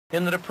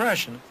In the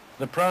Depression,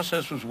 the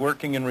process was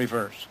working in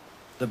reverse.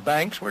 The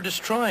banks were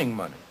destroying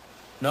money.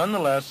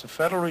 Nonetheless, the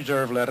Federal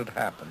Reserve let it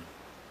happen.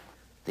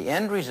 The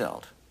end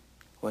result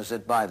was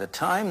that by the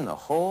time the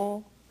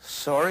whole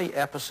sorry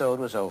episode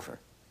was over,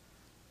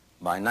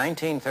 by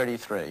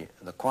 1933,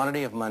 the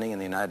quantity of money in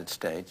the United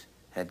States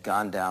had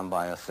gone down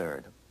by a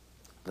third.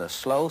 The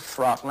slow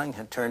throttling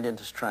had turned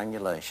into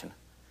strangulation.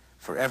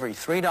 For every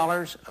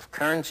 $3 of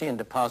currency and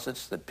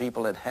deposits that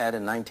people had had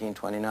in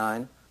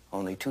 1929,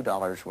 only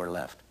 $2 were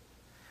left.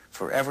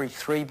 For every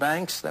 3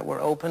 banks that were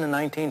open in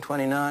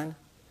 1929,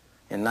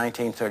 in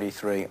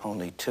 1933,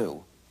 only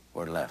 2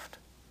 were left.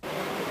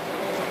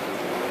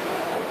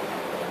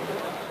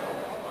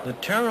 The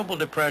terrible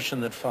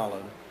depression that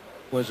followed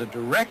was a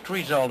direct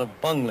result of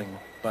bungling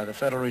by the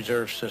Federal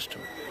Reserve System.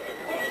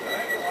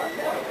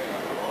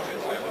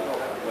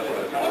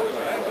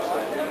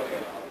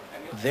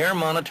 Their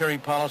monetary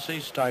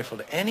policy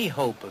stifled any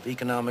hope of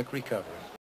economic recovery.